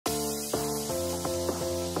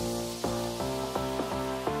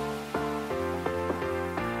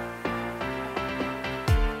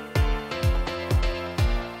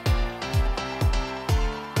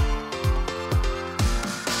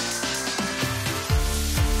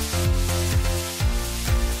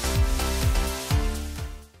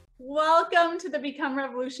Welcome to the Become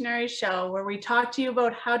Revolutionary show, where we talk to you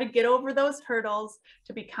about how to get over those hurdles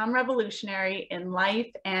to become revolutionary in life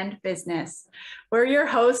and business. We're your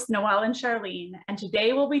hosts, Noelle and Charlene, and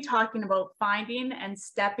today we'll be talking about finding and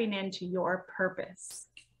stepping into your purpose.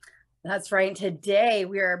 That's right. Today,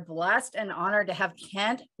 we are blessed and honored to have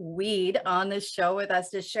Kent Weed on the show with us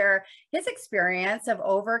to share his experience of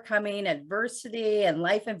overcoming adversity in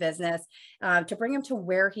life and business to bring him to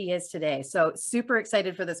where he is today. So super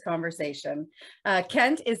excited for this conversation.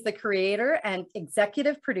 Kent is the creator and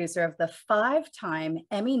executive producer of the 5-time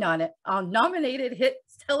Emmy nominated hit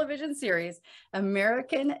television series,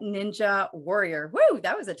 American Ninja Warrior. Woo,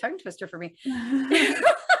 that was a tongue twister for me.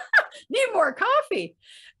 Need more coffee.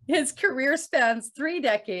 His career spans 3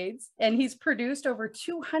 decades, and he's produced over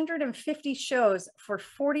 250 shows for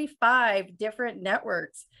 45 different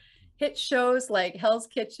networks. Hit shows like Hell's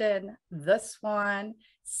Kitchen, The Swan,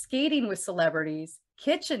 Skating with Celebrities,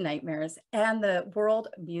 Kitchen Nightmares, and the World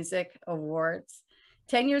Music Awards.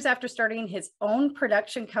 10 years after starting his own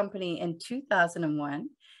production company in 2001,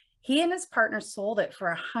 he and his partner sold it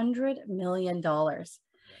for $100 million.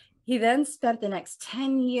 He then spent the next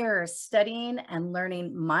 10 years studying and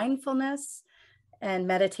learning mindfulness and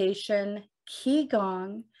meditation,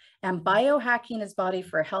 Gong, and biohacking his body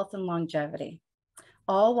for health and longevity,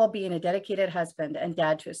 all while being a dedicated husband and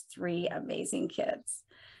dad to his 3 amazing kids.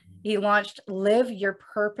 He launched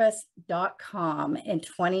liveyourpurpose.com in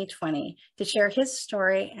 2020 to share his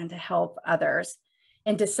story and to help others.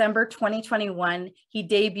 In December 2021, he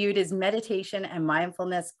debuted his meditation and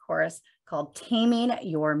mindfulness course called Taming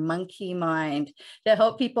Your Monkey Mind to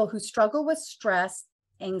help people who struggle with stress,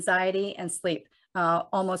 anxiety, and sleep.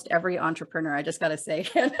 Almost every entrepreneur, I just got to say.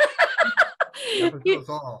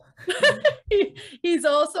 He's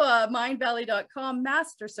also a mindvalley.com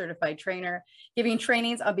master certified trainer, giving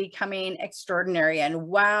trainings on becoming extraordinary. And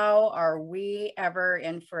wow, are we ever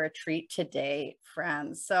in for a treat today,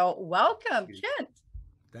 friends. So welcome, Kent.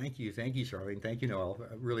 Thank you, Charlene. Thank you, Noelle.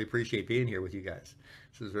 I really appreciate being here with you guys.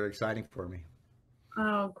 This is very exciting for me.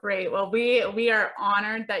 Oh, great. Well, we are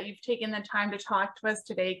honored that you've taken the time to talk to us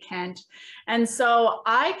today, Kent. And so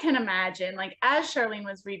I can imagine, like, as Charlene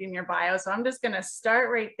was reading your bio, so I'm just going to start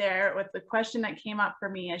right there with the question that came up for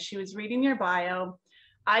me as she was reading your bio.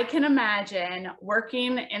 I can imagine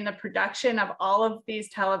working in the production of all of these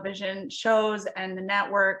television shows and the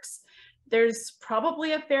networks. There's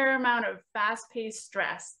probably a fair amount of fast-paced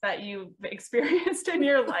stress that you've experienced in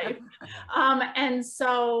your life. And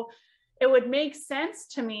so it would make sense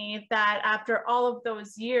to me that after all of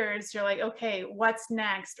those years, you're like, okay, what's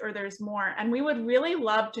next? Or there's more. And we would really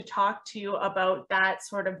love to talk to you about that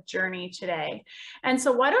sort of journey today. And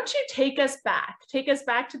so why don't you take us back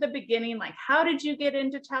to the beginning? Like, how did you get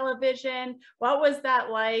into television? What was that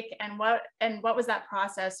like? And what was that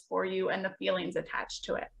process for you and the feelings attached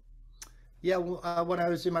to it? Yeah, well, when I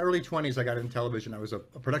was in my early 20s, I got into television. I was a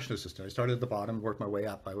production assistant. I started at the bottom, worked my way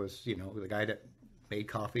up. I was, the guy that made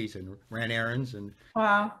coffees and ran errands and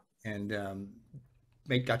wow, and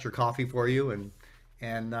got your coffee for you, and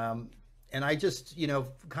I just,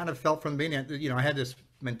 kind of felt from the beginning, I had this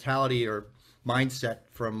mentality or mindset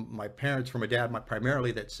from my parents, from my dad,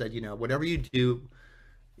 primarily, that said, whatever you do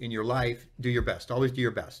in your life, do your best. Always do your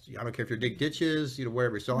best. I don't care if you're dig ditches,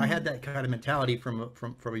 wherever. So I had that kind of mentality from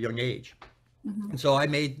a young age. And so I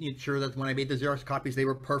made sure that when I made the Xerox copies, they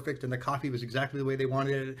were perfect and the coffee was exactly the way they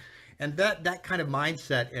wanted it. And that kind of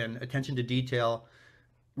mindset and attention to detail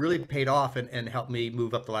really paid off and helped me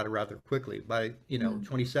move up the ladder rather quickly. By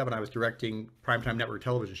 27, I was directing primetime network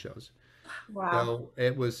television shows. Wow. So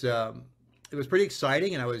it was pretty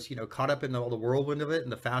exciting, and I was caught up in all the whirlwind of it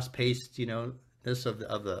and the fast-paced this of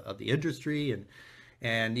the industry,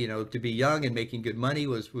 and to be young and making good money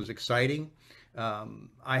was exciting.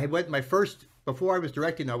 I had before I was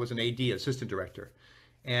directing, I was an AD, assistant director,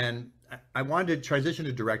 and I wanted to transition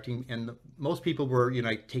to directing, and most people were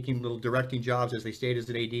taking little directing jobs as they stayed as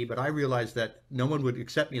an AD, but I realized that no one would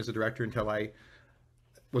accept me as a director until I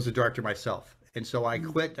was a director myself. And so I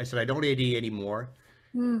quit. I said, I don't AD anymore.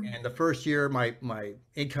 And the first year, my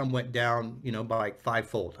income went down, by like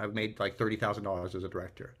 5-fold. I made like $30,000 as a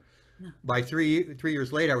director. By three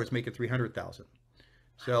years later, I was making $300,000.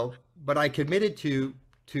 So, but I committed to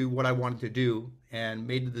what I wanted to do and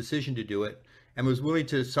made the decision to do it, and was willing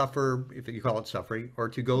to suffer, if you call it suffering, or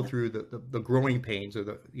to go through the growing pains or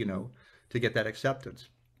to get that acceptance.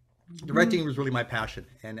 Directing was really my passion,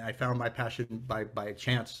 and I found my passion by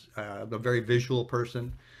chance. I'm a very visual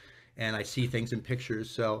person, and I see things in pictures.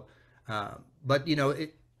 So, but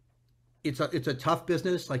it's a tough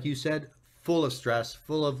business, like you said, full of stress,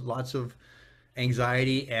 full of lots of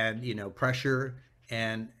anxiety and pressure.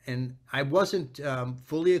 and I wasn't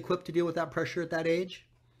fully equipped to deal with that pressure at that age.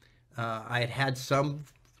 I had had some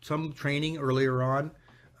training earlier on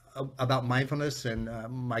about mindfulness, and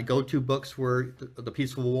my go-to books were The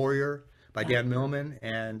Peaceful Warrior by Dan Millman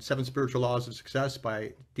and Seven Spiritual Laws of Success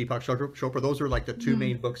by Deepak Chopra. Those were like the two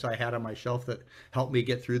main books I had on my shelf that helped me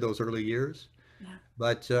get through those early years. Yeah.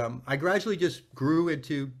 But I gradually just grew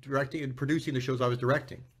into directing and producing the shows I was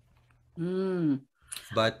directing.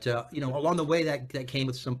 But along the way, that came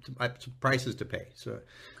with some prices to pay. So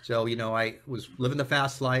I was living the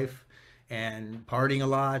fast life and partying a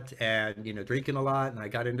lot and drinking a lot, and I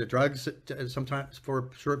got into drugs sometimes for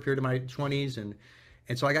a short period of my 20s, and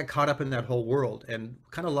so I got caught up in that whole world and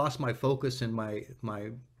kind of lost my focus and my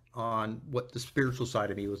on what the spiritual side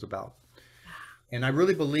of me was about. And I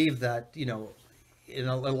really believe that in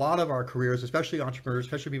a lot of our careers, especially entrepreneurs,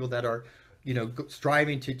 especially people that are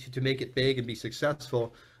striving to make it big and be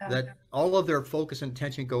successful, that all of their focus and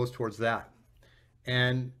attention goes towards that.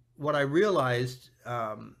 And what I realized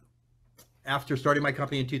after starting my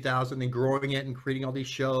company in 2000 and growing it and creating all these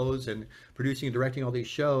shows and producing and directing all these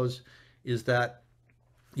shows is that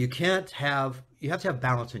you have to have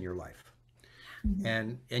balance in your life.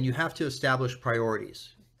 And you have to establish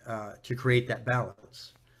priorities to create that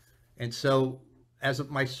balance. And so as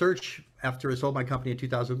my search after I sold my company in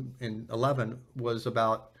 2011 was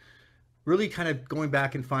about really kind of going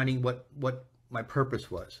back and finding what my purpose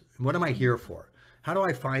was. And what am I here for? How do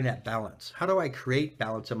I find that balance? How do I create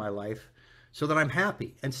balance in my life so that I'm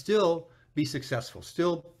happy and still be successful,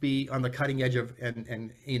 still be on the cutting edge of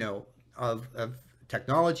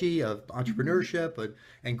technology, of entrepreneurship,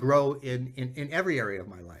 and grow in every area of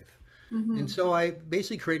my life. And so I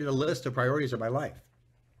basically created a list of priorities of my life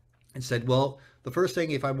and said, well, the first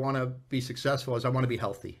thing, if I want to be successful, is I want to be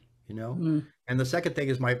healthy, and the second thing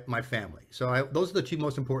is my family. So those are the two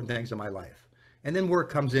most important things in my life. And then work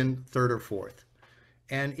comes in third or fourth.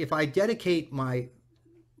 And if I dedicate my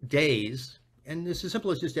days, and it's as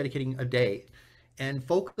simple as just dedicating a day, and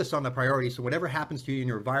focus on the priorities, so whatever happens to you in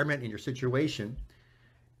your environment, in your situation,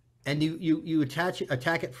 and you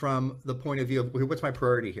attack it from the point of view of what's my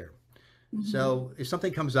priority here. So if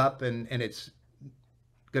something comes up and it's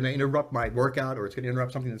going to interrupt my workout, or it's going to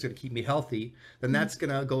interrupt something that's going to keep me healthy, then that's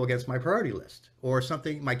going to go against my priority list. Or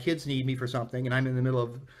something, my kids need me for something and I'm in the middle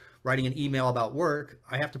of writing an email about work,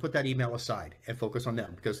 I have to put that email aside and focus on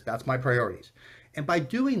them because that's my priorities. And by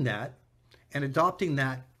doing that and adopting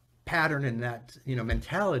that pattern and that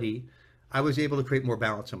mentality, I was able to create more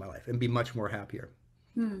balance in my life and be much more happier.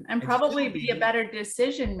 And probably be a better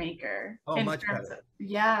decision maker. Oh, much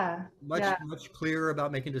better. Much clearer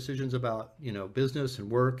about making decisions about business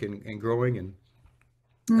and work and growing and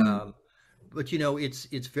but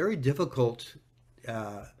it's very difficult.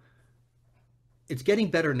 It's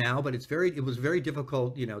getting better now, but it was very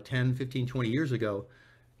difficult 10, 15, 20 years ago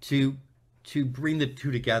to bring the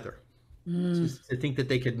two together, to think that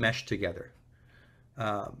they could mesh together.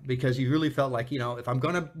 Because you really felt like, if I'm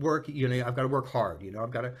going to work, I've got to work hard,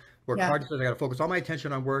 I've got to work hard, so I got to focus all my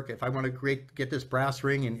attention on work. If I want to get this brass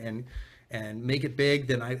ring and make it big,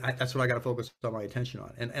 then that's what I got to focus all my attention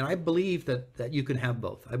on. And I believe that you can have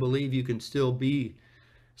both. I believe you can still be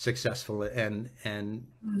successful and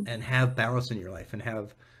have balance in your life and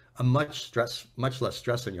have a much less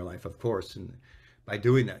stress in your life, of course. And by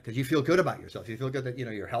doing that, because you feel good about yourself, you feel good that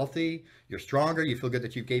you're healthy, you're stronger, you feel good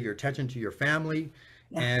that you gave your attention to your family,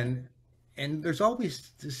 and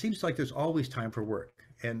it seems like there's always time for work.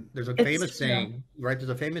 And there's a famous saying, right? There's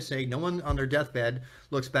a famous saying, no one on their deathbed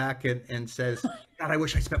looks back and says, God, I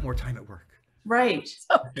wish I spent more time at work. Right.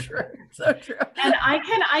 So true. So true. And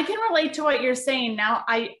I can relate to what you're saying. Now,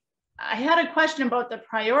 I had a question about the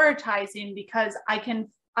prioritizing, because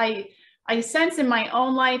I sense in my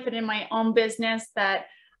own life and in my own business that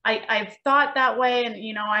I've thought that way. And,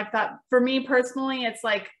 I've thought, for me personally, it's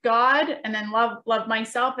like God, and then love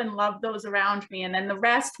myself and love those around me. And then the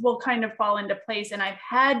rest will kind of fall into place. And I've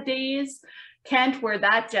had days, Kent, where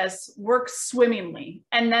that just works swimmingly.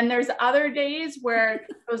 And then there's other days where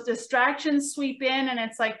those distractions sweep in and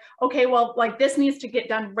it's like, okay, well, like this needs to get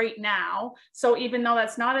done right now. So even though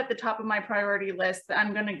that's not at the top of my priority list,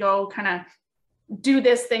 I'm going to go kind of do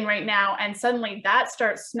this thing right now. And suddenly that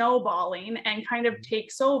starts snowballing and kind of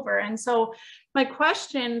takes over. And so my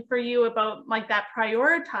question for you about like that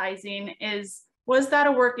prioritizing is, was that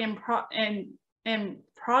a work in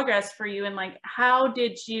progress for you? And like, how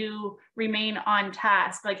did you remain on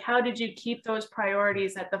task? Like, how did you keep those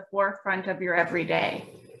priorities at the forefront of your everyday?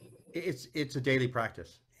 It's a daily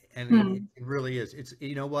practice. And it really is. It's,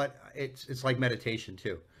 it's like meditation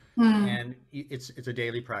too. And it's a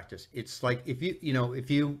daily practice. It's like if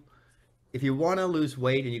you if you want to lose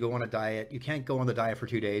weight and you go on a diet, you can't go on the diet for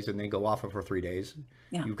 2 days and then go off it for 3 days.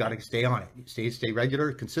 Yeah. You've got to stay on it. Stay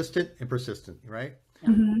regular, consistent, and persistent, right?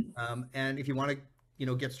 And if you want to,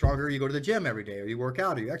 get stronger, you go to the gym every day, or you work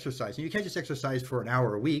out, or you exercise. And you can't just exercise for an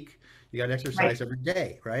hour a week. You got to exercise every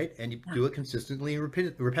day, right? And you do it consistently and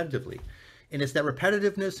repetitively. And it's that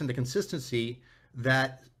repetitiveness and the consistency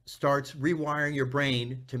that starts rewiring your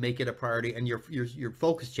brain to make it a priority, and your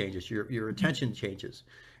focus changes, your attention changes,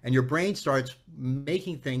 and your brain starts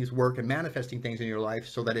making things work and manifesting things in your life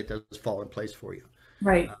so that it does fall in place for you.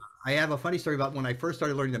 Right. I have a funny story about when I first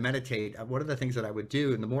started learning to meditate. One of the things that I would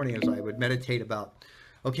do in the morning is I would meditate about,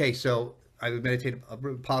 okay, so I would meditate a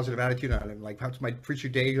positive attitude on it, like how's my future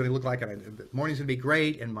day going to look like, and the morning's going to be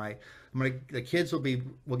great, and the kids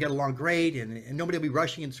will get along great, and nobody will be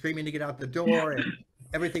rushing and screaming to get out the door, and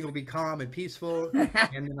everything will be calm and peaceful.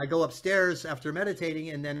 And then I go upstairs after meditating,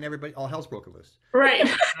 and then all hell's broken loose. Right.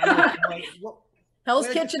 Like, Hell's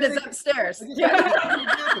Kitchen is upstairs.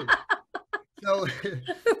 Exactly. So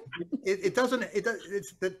it doesn't.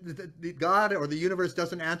 It's the God or the universe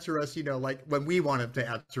doesn't answer us, like when we want it to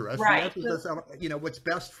answer us. Right. It answers us, what's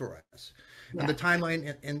best for us, and the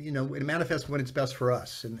timeline, and it manifests when it's best for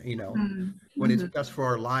us, and when it's best for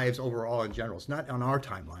our lives overall in general. It's not on our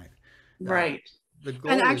timeline. Right.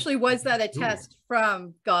 And actually, was that a test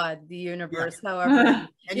from God, the universe, however,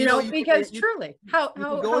 and because truly, how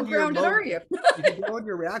grounded are you? You can go in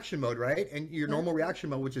your reaction mode, right? And your normal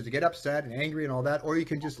reaction mode, which is to get upset and angry and all that, or you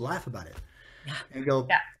can just laugh about it and go,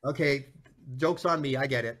 okay, joke's on me, I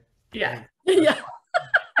get it. Yeah. Yeah.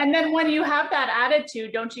 And then when you have that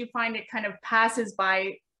attitude, don't you find it kind of passes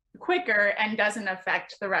by quicker and doesn't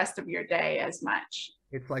affect the rest of your day as much?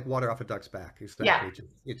 It's like water off a duck's back. Exactly.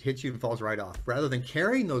 It hits you and falls right off, rather than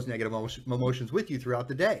carrying those negative emotions with you throughout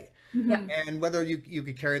the day. And whether you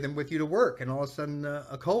could carry them with you to work, and all of a sudden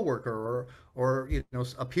a coworker or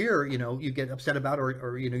a peer, you get upset about,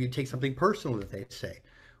 or you take something personal that they say,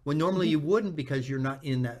 when normally you wouldn't, because you're not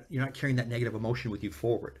carrying that negative emotion with you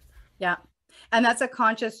forward. Yeah. And that's a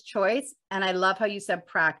conscious choice. And I love how you said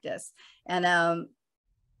practice. And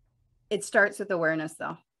it starts with awareness,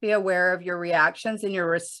 though. Be aware of your reactions and your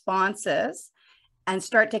responses and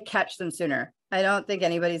start to catch them sooner. I don't think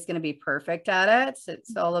anybody's going to be perfect at it.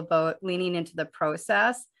 It's all about leaning into the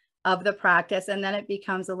process of the practice, and then it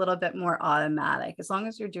becomes a little bit more automatic. As long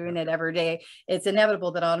as you're doing it every day, it's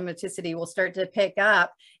inevitable that automaticity will start to pick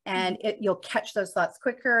up, and you'll catch those thoughts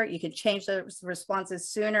quicker. You can change those responses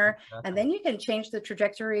sooner, and then you can change the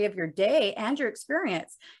trajectory of your day and your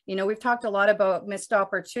experience. We've talked a lot about missed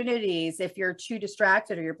opportunities. If you're too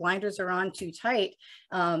distracted or your blinders are on too tight,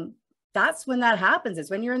 that's when that happens,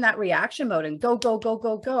 is when you're in that reaction mode and go, go, go,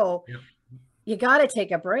 go, go. Yep. You got to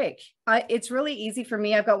take a break. It's really easy for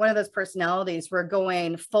me. I've got one of those personalities. We're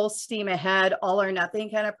going full steam ahead, all or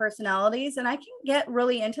nothing kind of personalities. And I can get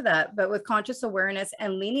really into that, but with conscious awareness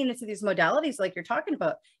and leaning into these modalities, like you're talking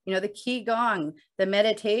about, the Gong, the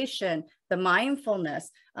meditation, the mindfulness,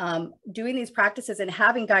 doing these practices and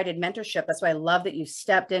having guided mentorship. That's why I love that you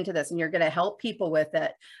stepped into this, and you're going to help people with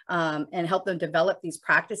it, and help them develop these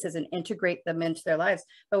practices and integrate them into their lives.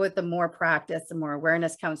 But with the more practice, the more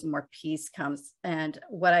awareness comes, the more peace comes. And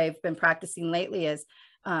what I've been practicing lately is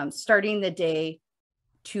starting the day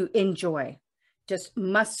to enjoy. Just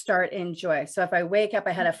must start enjoy. So if I wake up,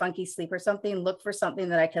 I had a funky sleep or something, look for something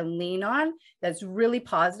that I can lean on that's really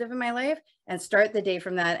positive in my life, and start the day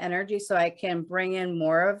from that energy, so I can bring in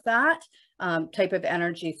more of that type of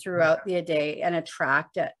energy throughout the day and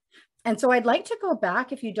attract it. And so I'd like to go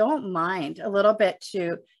back, if you don't mind, a little bit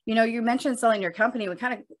to, you mentioned selling your company. We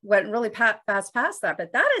kind of went really fast past that,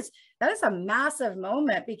 but that is a massive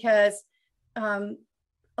moment, because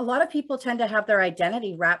a lot of people tend to have their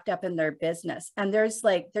identity wrapped up in their business. And there's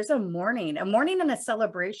a mourning and a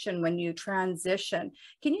celebration when you transition.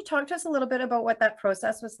 Can you talk to us a little bit about what that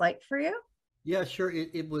process was like for you? Yeah, sure.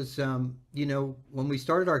 It was, when we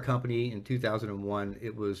started our company in 2001,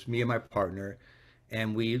 it was me and my partner,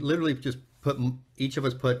 and we literally just each of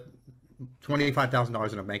us put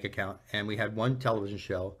 $25,000 in a bank account, and we had one television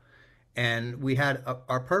show, and we had,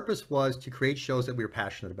 our purpose was to create shows that we were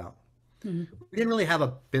passionate about. We didn't really have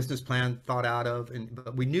a business plan thought out of,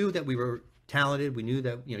 but we knew that we were talented. We knew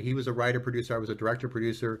that, he was a writer producer, I was a director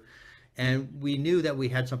producer, and we knew that we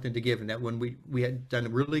had something to give, and that when we had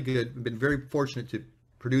done really good, been very fortunate to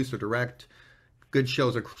produce or direct good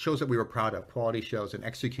shows, or shows that we were proud of, quality shows, and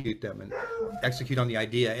execute them and execute on the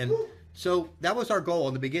idea. And so that was our goal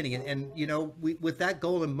in the beginning. And with that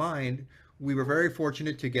goal in mind, we were very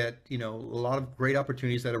fortunate to get, a lot of great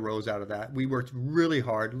opportunities that arose out of that. We worked really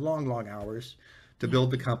hard, long hours to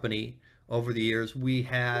build the company over the years. We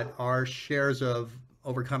had our shares of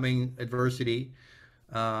overcoming adversity.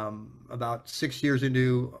 About 6 years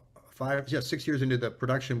into 6 years into the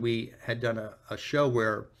production, we had done a show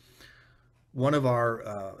where one of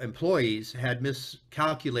our employees had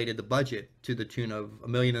miscalculated the budget to the tune of $1.5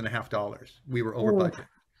 million. We were over Oh, budget,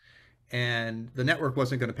 and the network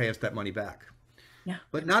wasn't going to pay us that money back. yeah,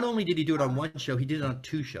 But not only did he do it on one show, he did it on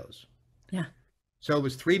two shows. yeah. So it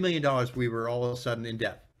was $3 million. We were all of a sudden in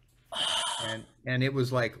debt. And it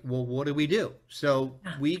was like, well, what do we do? So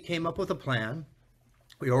we came up with a plan.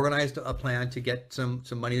 We organized a plan to get some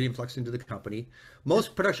money influx into the company.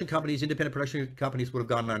 Most production companies, independent production companies, would have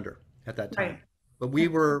gone under at that time. Right. But we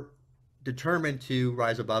were determined to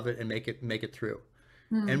rise above it and make it through.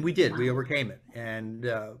 Mm. And we did. We overcame it. And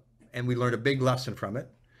we learned a big lesson from it.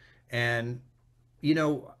 And, you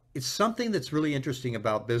know, it's something that's really interesting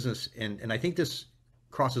about business. And I think this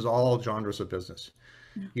crosses all genres of business.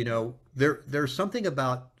 Yeah. You know, there's something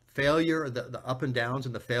about failure, the up and downs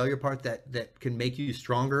and the failure part that can make you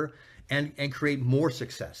stronger and create more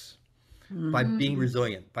success by being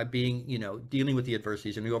resilient, by being, you know, dealing with the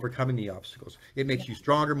adversities and overcoming the obstacles. It makes you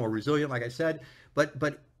stronger, more resilient, like I said,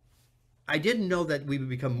 but I didn't know that we would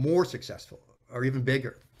become more successful or even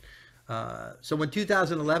bigger. So when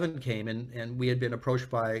 2011 came and we had been approached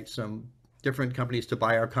by some different companies to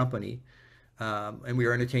buy our company, and we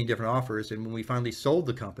were entertaining different offers, and when we finally sold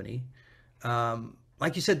the company,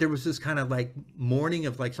 like you said, there was this kind of like mourning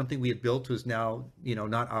of like something we had built was now, you know,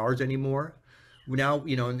 not ours anymore. We now,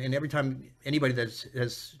 you know, and every time anybody that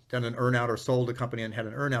has done an earn out or sold a company and had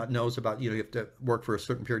an earn out knows about, you know, you have to work for a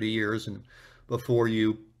certain period of years and before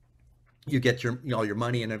you get your, you know, all your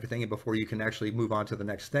money and everything, and before you can actually move on to the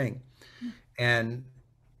next thing. And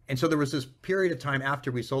so there was this period of time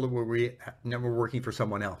after we sold it where we were working for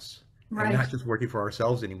someone else, Right. and not just working for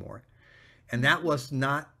ourselves anymore. And that was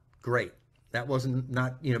not great. That wasn't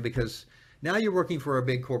not, you know, because now you're working for a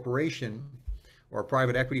big corporation or a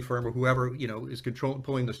private equity firm or whoever, you know, is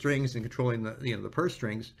pulling the strings and controlling the, you know, the purse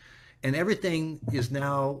strings, and everything is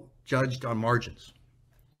now judged on margins.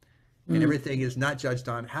 And everything is not judged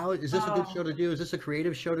on how is this a good show to do? Is this a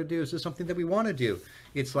creative show to do? Is this something that we want to do?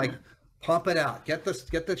 It's like pump it out, get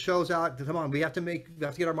the shows out. Come on, we have to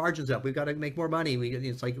get our margins up. We've got to make more money.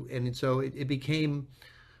 It's like, and so it became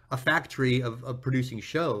a factory of producing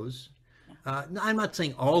shows. I'm not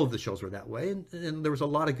saying all of the shows were that way, and there was a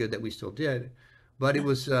lot of good that we still did, but it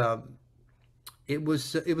was a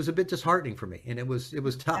bit disheartening for me, and it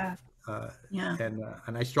was tough.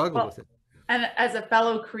 And I struggled with it. And as a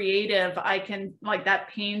fellow creative, I can, like, that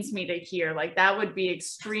pains me to hear. Like, that would be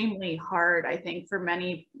extremely hard, I think, for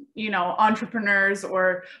many, you know, entrepreneurs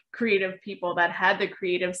or creative people that had the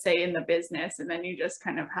creative say in the business, and then you just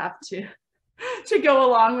kind of have to go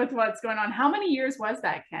along with what's going on. How many years was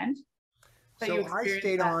that, Kent? So I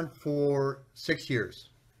stayed on for 6 years.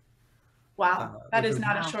 Wow, that is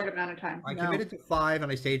not a short amount of time. I committed to 5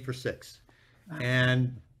 and I stayed for 6.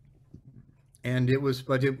 And it was,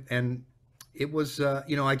 it was,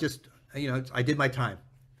 you know, I just, you know, I did my time.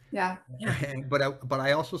 Yeah. But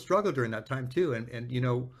I also struggled during that time too. And, you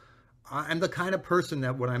know, I'm the kind of person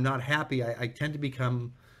that when I'm not happy, I tend to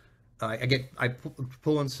become, I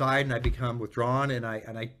pull inside and I become withdrawn, and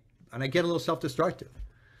I get a little self-destructive.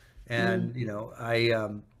 And, you know,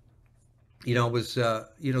 you know, was,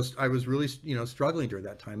 you know, I was really, you know, struggling during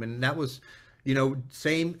that time. And that was, you know,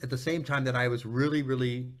 at the same time that I was really,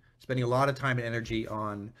 really spending a lot of time and energy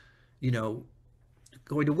on, you know,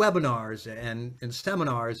 going to webinars and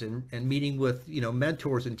seminars and meeting with, you know,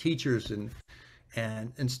 mentors and teachers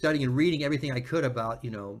and studying and reading everything I could about,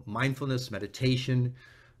 you know, mindfulness, meditation,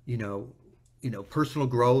 you know, personal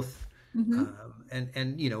growth,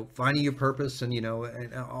 and, you know, finding your purpose, and, you know,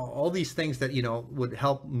 and all these things that, you know, would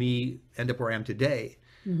help me end up where I am today,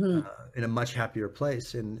 in a much happier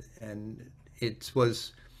place. And it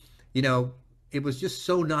was, you know, it was just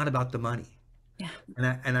so not about the money. Yeah.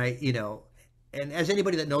 And I, you know, and as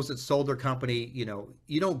anybody that knows that sold their company, you know,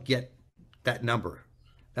 you don't get that number.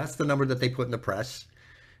 That's the number that they put in the press,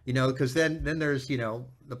 you know, because then there's, you know,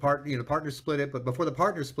 partners split it, but before the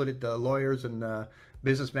partners split it, the lawyers and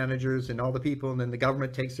business managers and all the people, and then the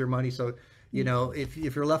government takes their money. So, you know, if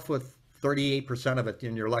you're left with 38% of it,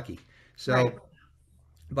 then you're lucky. So, right.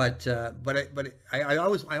 But I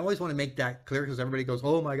always want to make that clear, because everybody goes,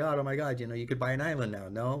 oh my God, you know, you could buy an island now.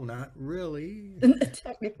 No, not really.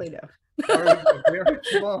 Technically, no. Or a very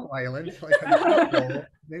small island, like an atoll,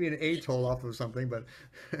 maybe an atoll off of something. But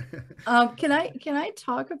can I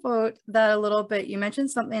talk about that a little bit? You mentioned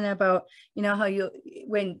something about, you know, how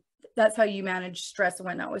when that's how you manage stress and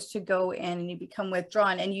whatnot, was to go in and you become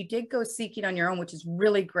withdrawn, and you did go seeking on your own, which is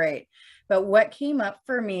really great. But what came up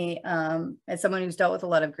for me, as someone who's dealt with a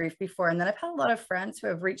lot of grief before, and then I've had a lot of friends who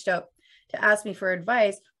have reached out to ask me for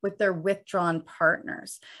advice with their withdrawn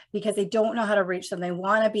partners, because they don't know how to reach them. They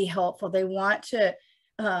want to be helpful. They want to,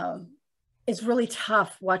 it's really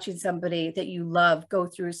tough watching somebody that you love go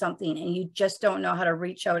through something and you just don't know how to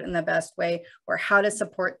reach out in the best way or how to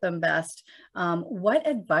support them best. What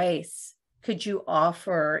advice could you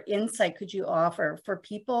offer, insight could you offer for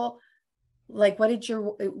people? Like, what did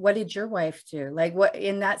your wife do? Like, what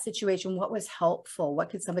in that situation, what was helpful? What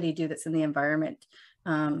could somebody do that's in the environment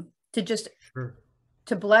to just Sure.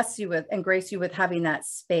 to bless you with and grace you with having that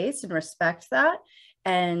space and respect that,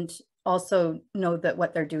 and also know that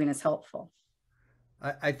what they're doing is helpful?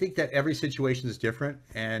 I think that every situation is different,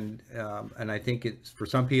 and I think it's, for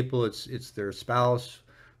some people it's their spouse,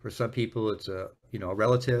 for some people it's a a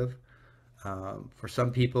relative, for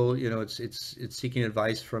some people it's seeking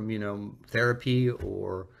advice from therapy,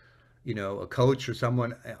 or a coach, or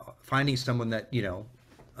someone, finding someone that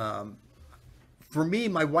for me,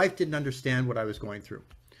 my wife didn't understand what I was going through,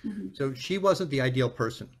 so she wasn't the ideal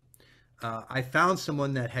person. I found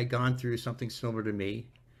someone that had gone through something similar to me,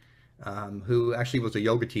 who actually was a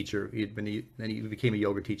yoga teacher. Then he became a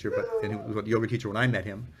yoga teacher, and he was a yoga teacher when I met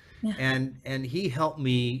him. Yeah. And he helped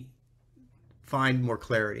me find more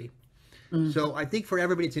clarity. So I think for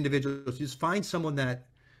everybody, it's individuals. Just find someone that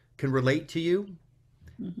can relate to you,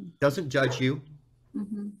 doesn't judge you,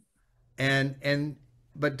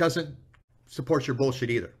 but doesn't support your bullshit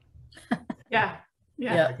either. Yeah.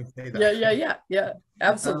 I can say that. Yeah,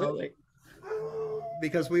 absolutely.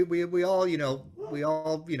 Because we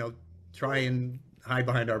all try and hide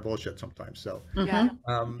behind our bullshit sometimes. So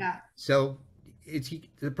so it's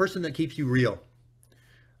the person that keeps you real.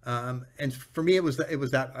 And for me, it was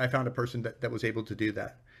that I found a person that was able to do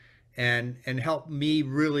that, and help me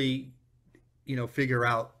really figure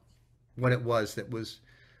out what it was that was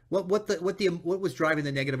what was driving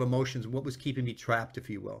the negative emotions, and what was keeping me trapped, if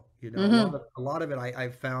you will. A lot of it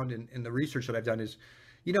I've found in the research that I've done is,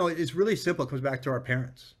 it's really simple. It comes back to our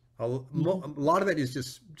parents. A lot of it is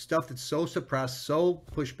just stuff that's so suppressed, so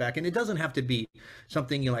pushed back, and it doesn't have to be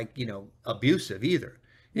something like abusive either.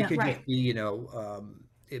 It could just be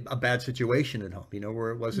a bad situation at home,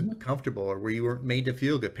 where it wasn't comfortable, or where you weren't made to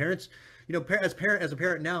feel good. Parents, as a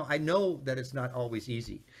parent now, I know that it's not always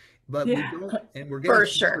easy, but we don't, and we're getting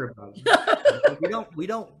smarter about it. we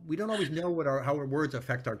don't always know how our words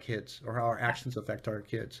affect our kids, or how our actions affect our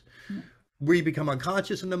kids. We become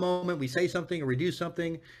unconscious in the moment. We say something or we do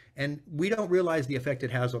something, and we don't realize the effect it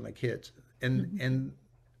has on the kids. And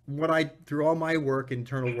what through all my work,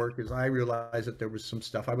 internal work, is I realized that there was some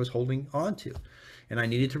stuff I was holding on to, and I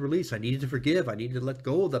needed to release. I needed to forgive. I needed to let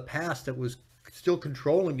go of the past that was still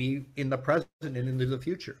controlling me in the present and into the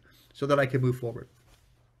future, so that I could move forward.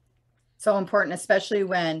 So important, especially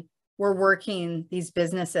when we're working these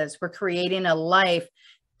businesses, we're creating a life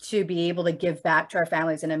to be able to give back to our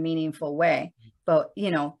families in a meaningful way. But,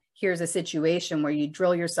 here's a situation where you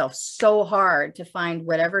drill yourself so hard to find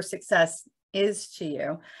whatever success is to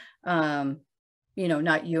you.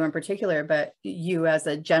 Not you in particular, but you as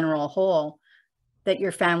a general whole, that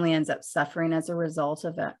your family ends up suffering as a result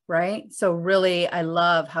of it. Right. So really, I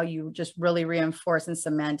love how you just really reinforce and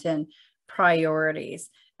cement in priorities.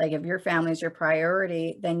 Like, if your family is your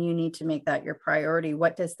priority, then you need to make that your priority.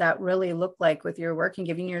 What does that really look like with your work, and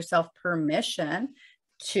giving yourself permission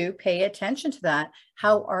to pay attention to that?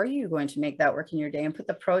 How are you going to make that work in your day, and put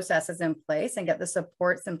the processes in place and get the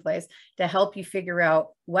supports in place to help you figure out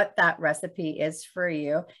what that recipe is for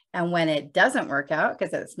you? And when it doesn't work out,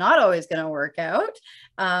 because it's not always going to work out,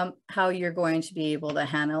 how you're going to be able to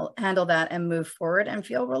handle that and move forward and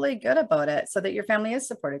feel really good about it, so that your family is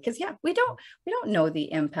supported. Because we don't know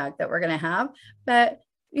the impact that we're going to have, but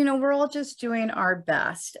we're all just doing our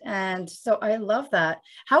best. And so I love that.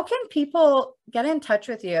 How can people get in touch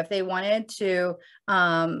with you if they wanted to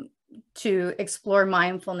explore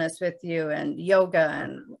mindfulness with you and yoga?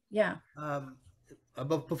 And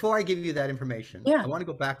But before I give you that information, I want to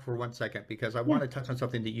go back for 1 second, because I want to touch on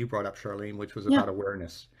something that you brought up, Charlene, which was about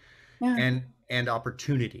awareness and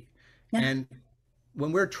opportunity. And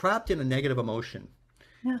when we're trapped in a negative emotion,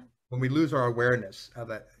 when we lose our awareness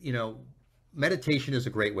of it, meditation is a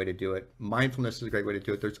great way to do it. Mindfulness is a great way to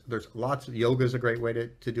do it. There's lots of yoga is a great way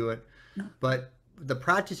to do it. But the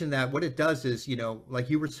practice in that, what it does is, like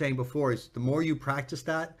you were saying before, is the more you practice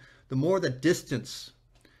that, the more the distance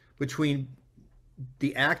between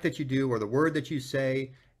the act that you do or the word that you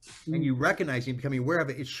say, and you recognize and becoming aware of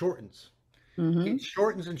it, it shortens. Mm-hmm. It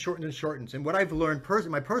shortens and shortens and shortens. And what I've learned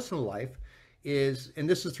in my personal life is, and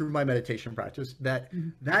this is through my meditation practice, that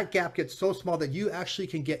that gap gets so small that you actually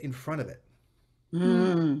can get in front of it.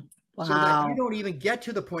 Mm. So that you Wow. don't even get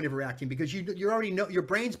to the point of reacting, because you already know, your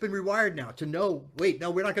brain's been rewired now to know, wait, no,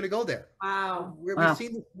 we're not going to go there. Wow. Wow.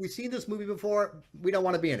 We've seen this movie before. We don't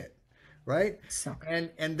want to be in it, right? So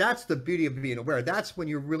good. And that's the beauty of being aware. That's when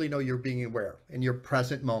you really know you're being aware in your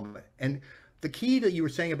present moment. And the key that you were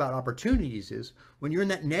saying about opportunities is, when you're in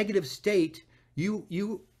that negative state,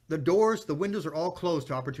 the doors, the windows are all closed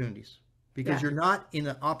to opportunities, because you're not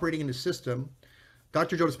operating in the system.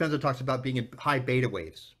 Dr. Joe Dispenza talks about being in high beta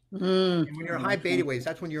waves. And when you're in high beta waves,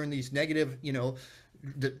 that's when you're in these negative,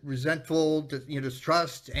 resentful,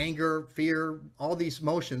 distrust, anger, fear, all these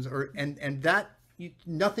emotions, and that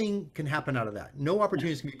nothing can happen out of that. No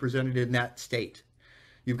opportunities can be presented in that state.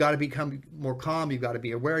 You've got to become more calm. You've got to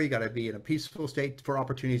be aware. You've got to be in a peaceful state for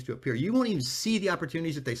opportunities to appear. You won't even see the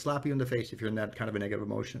opportunities if they slap you in the face if you're in that kind of a negative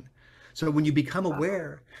emotion. So when you become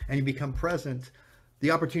aware and you become present,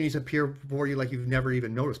 the opportunities appear for you like you've never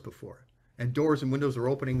even noticed before. And doors and windows are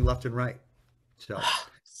opening left and right. So,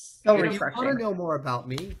 So if you want refreshing. to know more about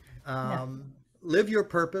me,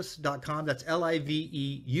 liveyourpurpose.com. That's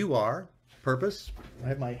LIVEUR, purpose. I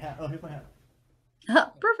have my hat. Oh, here's my hat.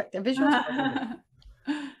 Perfect. A visual.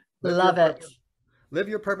 Love it.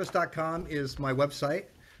 Liveyourpurpose.com is my website.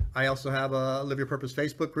 I also have a Live Your Purpose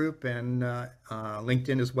Facebook group and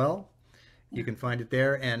LinkedIn as well. You can find it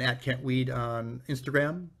there, and at Kent Weed on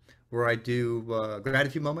Instagram, where I do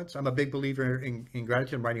gratitude moments. I'm a big believer in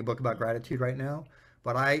gratitude. I'm writing a book about gratitude right now.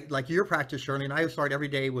 But I, like your practice, Charlene, I start every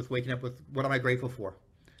day with waking up with, what am I grateful for?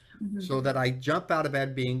 So that I jump out of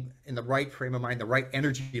bed being in the right frame of mind, the right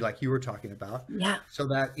energy, like you were talking about. Yeah. So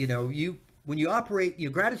that, when you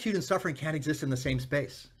operate, gratitude and suffering can't exist in the same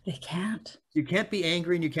space. They can't. You can't be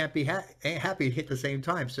angry and you can't be happy at the same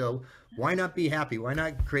time. So why not be happy? Why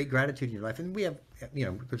not create gratitude in your life? And we have,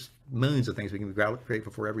 there's millions of things we can be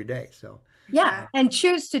grateful for every day. So Yeah. And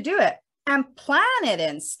choose to do it and plan it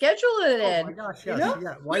in, schedule it in. oh my gosh, yes,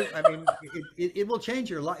 yeah. Why? I mean, it will change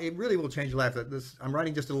your life. It really will change your life. I'm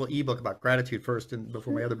writing just a little ebook about gratitude first, and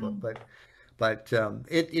before my other book, but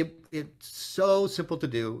it's so simple to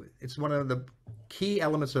do. It's one of the key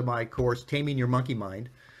elements of my course, Taming Your Monkey Mind,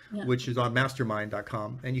 which is on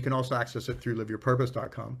mastermind.com, and you can also access it through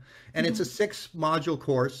liveyourpurpose.com. And it's a 6-module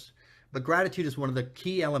course, but gratitude is one of the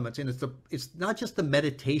key elements, and it's not just the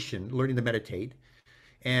meditation, learning to meditate.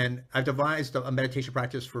 And I've devised a meditation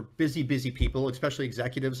practice for busy people, especially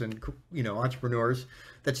executives and entrepreneurs.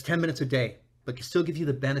 That's 10 minutes a day, but can still give you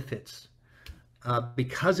the benefits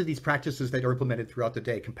because of these practices that are implemented throughout the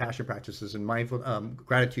day, compassion practices and mindful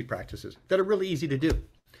gratitude practices that are really easy to do.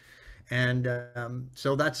 And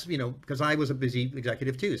so that's, because I was a busy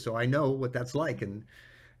executive too, so I know what that's like. And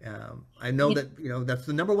I know that, that's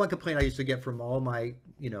the number one complaint I used to get from all my,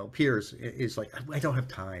 peers is like, I don't have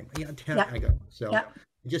time. I go. So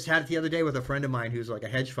I just had it the other day with a friend of mine who's like a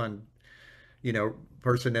hedge fund,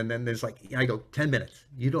 person. And then there's like, I go, 10 minutes.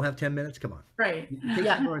 You don't have 10 minutes? Come on. Right. It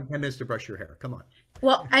takes more than 10 minutes to brush your hair. Come on.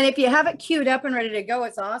 Well, and if you have it queued up and ready to go,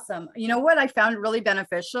 it's awesome. You know what I found really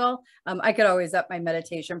beneficial? I could always up my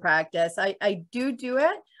meditation practice. I do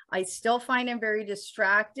it. I still find I'm very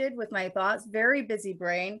distracted with my thoughts, very busy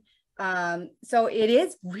brain. So it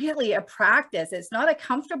is really a practice. It's not a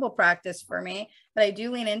comfortable practice for me, but I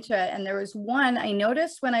do lean into it. And there was one I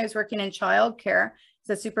noticed when I was working in childcare.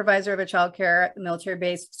 As a supervisor of a childcare at the military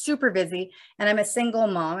base, super busy. And I'm a single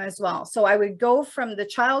mom as well. So I would go from the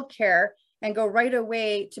childcare and go right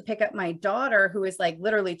away to pick up my daughter, who is like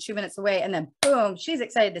literally 2 minutes away. And then boom, she's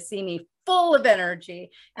excited to see me, full of energy.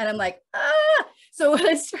 And I'm like, ah. So what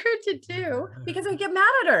I started to do, because I get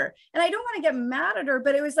mad at her, and I don't want to get mad at her,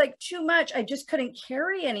 but it was like too much. I just couldn't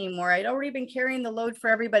carry anymore. I'd already been carrying the load for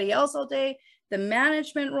everybody else all day, the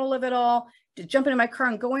management role of it all, to jump into my car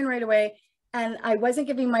and going right away. And I wasn't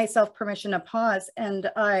giving myself permission to pause.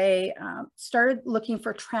 And I started looking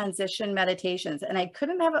for transition meditations, and I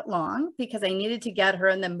couldn't have it long because I needed to get her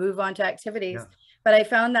and then move on to activities. Yeah. But I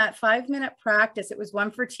found that 5-minute practice. It was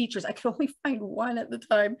one for teachers. I could only find one at the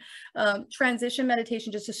time. Transition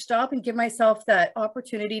meditation, just to stop and give myself that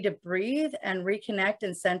opportunity to breathe and reconnect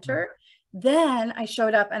and center. Then I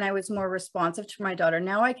showed up and I was more responsive to my daughter.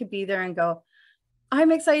 Now I could be there and go,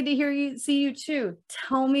 I'm excited to see you too.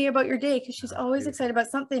 Tell me about your day, because she's always excited about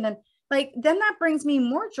something. And like, then that brings me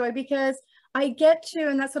more joy, because I get to,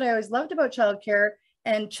 and that's what I always loved about childcare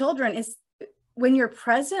and children, is when you're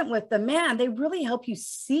present with the man, they really help you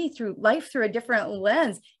see through life through a different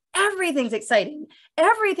lens. Everything's exciting.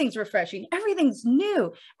 Everything's refreshing. Everything's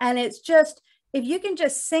new. And it's just if you can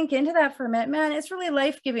just sink into that for a minute, man, it's really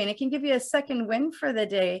life-giving. It can give you a second wind for the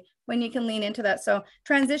day when you can lean into that. So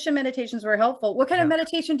transition meditations were helpful. What kind of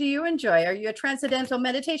meditation do you enjoy? Are you a transcendental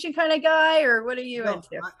meditation kind of guy, or what are you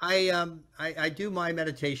into? I do my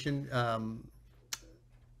meditation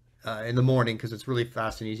in the morning because it's really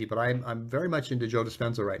fast and easy. But I'm very much into Joe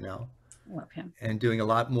Dispenza right now, Love him. and doing a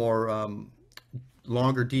lot more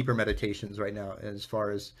longer, deeper meditations right now as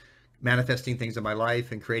far as manifesting things in my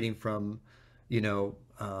life and creating from, you know,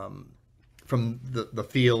 from the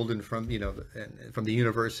field and from, you know, and from the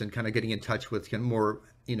universe, and kind of getting in touch with kind of more,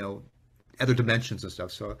 you know, other dimensions and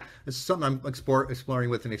stuff. So it's something I'm exploring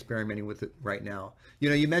with and experimenting with it right now. You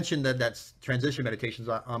know, you mentioned that's transition meditations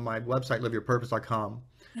on my website, liveyourpurpose.com.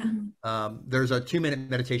 There's a 2-minute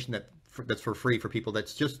meditation that's for free for people that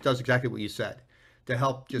just does exactly what you said, to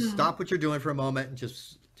help just stop what you're doing for a moment and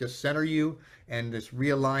just center you and just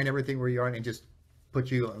realign everything where you are, and just put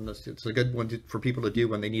you on this. It's a good one for people to do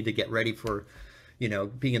when they need to get ready for, you know,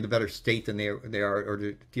 being in the better state than they are, or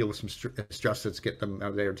to deal with some stress that's get them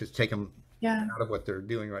out of there, just take them out of what they're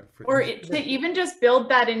doing right. Or to even just build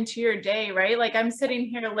that into your day, right? Like I'm sitting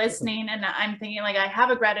here listening and I'm thinking like I have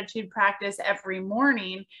a gratitude practice every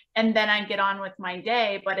morning and then I get on with my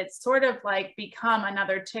day, but it's sort of like become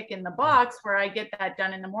another tick in the box where I get that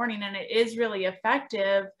done in the morning, and it is really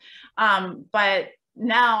effective. But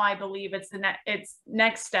now I believe it's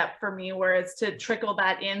next step for me, where it's to trickle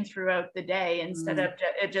that in throughout the day instead of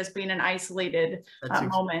it just being an isolated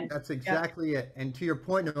moment. That's exactly it. And to your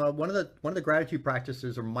point, one of the gratitude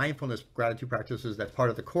practices, or mindfulness gratitude practices, that's part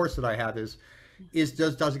of the course that I have does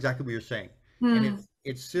exactly what you're saying. And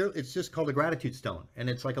it's just called a gratitude stone, and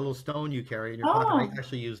it's like a little stone you carry in your pocket. I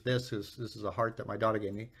actually use this. This is a heart that my daughter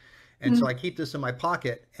gave me, and so I keep this in my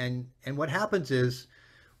pocket. And what happens is,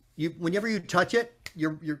 whenever you touch it,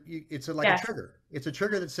 it's like a trigger. It's a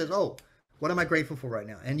trigger that says, "Oh, what am I grateful for right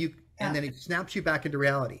now?" And then it snaps you back into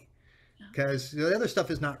reality, because the other stuff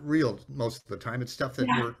is not real most of the time. It's stuff that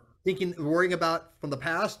we're worrying about from the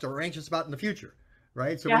past, or anxious about in the future,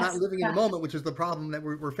 right? So we're not living in the moment, which is the problem that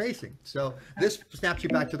we're facing. So this snaps you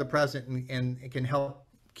back to the present, and it can help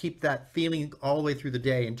keep that feeling all the way through the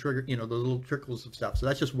day, and trigger, you know, the little trickles of stuff. So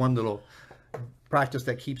that's just one little practice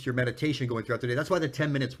that keeps your meditation going throughout the day. That's why the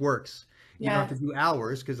 10 minutes works. You don't have to do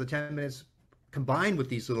hours, because the 10 minutes combined with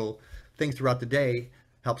these little things throughout the day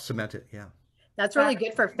helps cement it. Yeah. That's really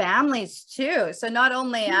good for families too. So not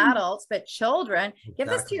only adults, but children. Give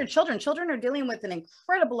this to your children. Children are dealing with an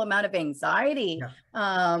incredible amount of anxiety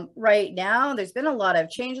right now. There's been a lot of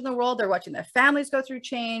change in the world. They're watching their families go through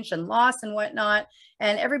change and loss and whatnot.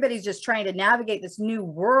 And everybody's just trying to navigate this new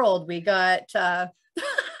world we got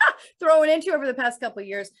thrown into over the past couple of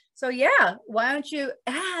years. So yeah, why don't you,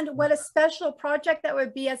 and what a special project that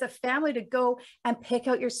would be as a family to go and pick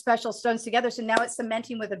out your special stones together. So now it's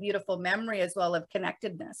cementing with a beautiful memory as well of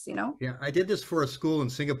connectedness, you know? Yeah, I did this for a school in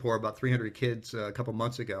Singapore, about 300 kids a couple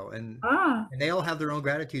months ago. And they all have their own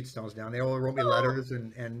gratitude stones down. They all wrote me letters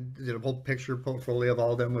and did a whole picture portfolio of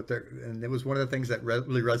all of them and it was one of the things that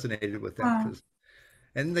really resonated with them.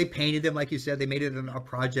 And they painted them, like you said, they made it a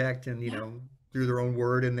project, and, you know, threw their own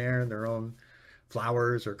word in there and their own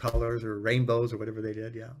flowers or colors or rainbows or whatever they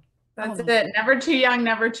did. Yeah. That's it. Never too young,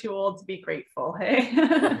 never too old to be grateful. Hey.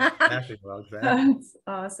 Exactly. That's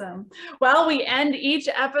awesome. Well, we end each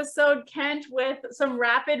episode, Kent, with some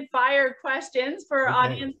rapid fire questions for our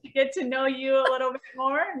audience to get to know you a little bit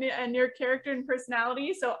more and your character and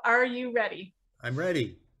personality. So are you ready? I'm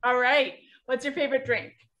ready. All right. What's your favorite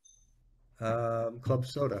drink? Club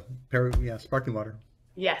soda. Sparkling water.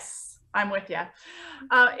 Yes, I'm with you.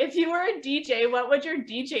 If you were a DJ, what would your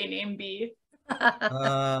DJ name be?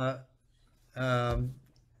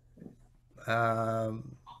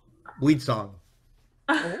 Weed song.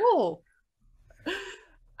 Oh.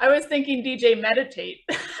 I was thinking DJ Meditate.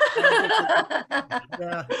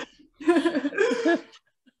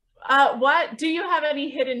 What do you have any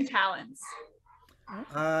hidden talents?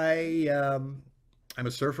 I'm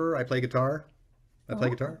a surfer. I play guitar.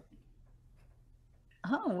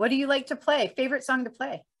 Oh, what do you like to play? Favorite song to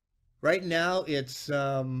play? Right now, it's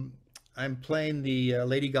I'm playing the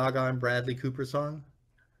Lady Gaga and Bradley Cooper song.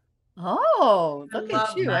 Oh, look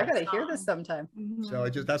at you! I gotta hear this sometime. So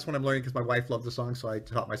that's what I'm learning, because my wife loved the song, so I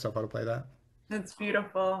taught myself how to play that. That's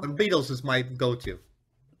beautiful. The Beatles is my go-to.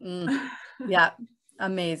 Yeah,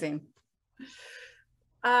 amazing.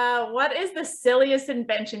 What is the silliest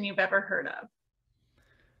invention you've ever heard of?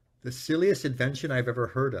 The silliest invention I've ever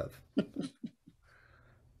heard of.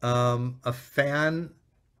 A fan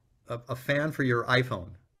for your iPhone.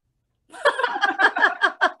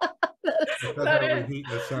 That is... heat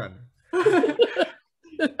in the sun.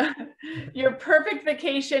 Your perfect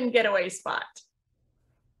vacation getaway spot.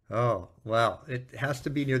 Oh, well, it has to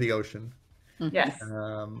be near the ocean. Yes.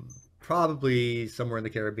 Probably somewhere in the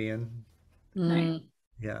Caribbean. Nice.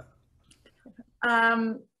 Yeah.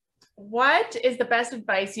 What is the best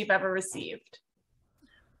advice you've ever received?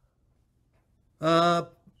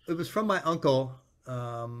 It was from my uncle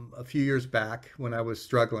a few years back when I was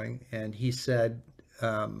struggling, and he said,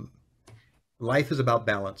 "Life is about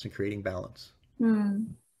balance and creating balance." Hmm,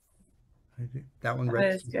 I think that one that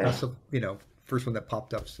is good. that's the, first one that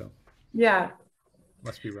popped up, so Yeah.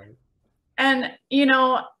 must be right. And,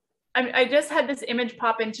 I just had this image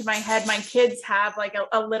pop into my head. My kids have like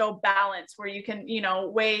a little balance where you can,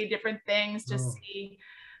 weigh different things to Oh, see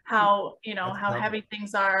how, that's how clever. heavy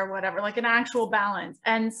things are, or whatever, like an actual balance.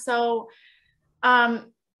 And so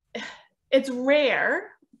um, it's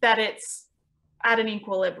rare that it's at an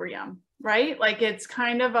equilibrium, right? Like it's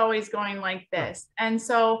kind of always going like Sure. this. And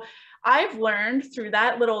so I've learned through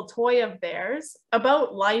that little toy of theirs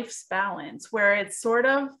about life's balance, where it's sort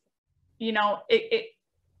of,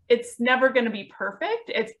 it's never going to be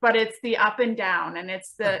perfect. But it's the up and down, and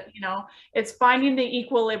it's the, it's finding the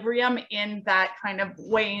equilibrium in that kind of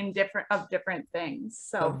weighing different things.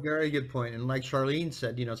 A So very good point. And like Charlene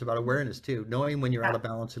said, it's about awareness too, knowing when you're out yeah. of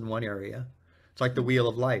balance in one area. It's like the wheel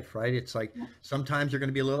of life, right? It's like sometimes you're going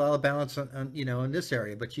to be a little out of balance in this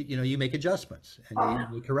area, but you make adjustments and you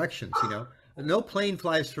make corrections, No plane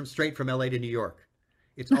flies straight from LA to New York.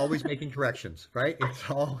 It's always making corrections, right? It's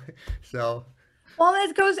all so. Well,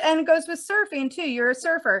 it goes with surfing too. You're a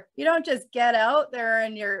surfer. You don't just get out there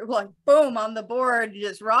and you're like, boom, on the board, you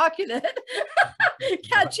just rocking it,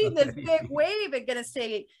 catching this big wave and gonna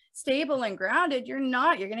stay stable and grounded. You're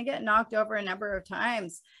not. You're gonna get knocked over a number of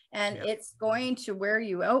times, and it's going to wear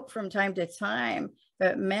you out from time to time.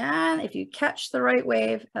 But man, if you catch the right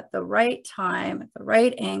wave at the right time, at the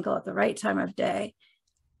right angle, at the right time of day,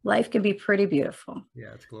 life can be pretty beautiful.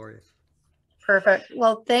 Yeah, it's glorious. Perfect.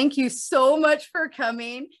 Well, thank you so much for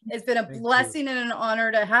coming. It's been a Thank blessing and an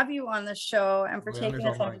honor to have you on the show and for The taking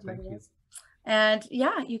honor's the all time mine. to Thank do you. this. And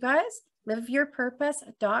yeah, you guys,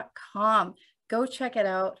 liveyourpurpose.com. Go check it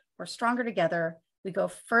out. We're stronger together. We go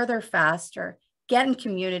further faster. Get in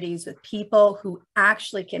communities with people who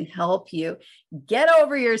actually can help you get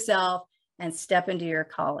over yourself and step into your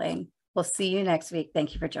calling. We'll see you next week.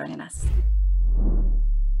 Thank you for joining us.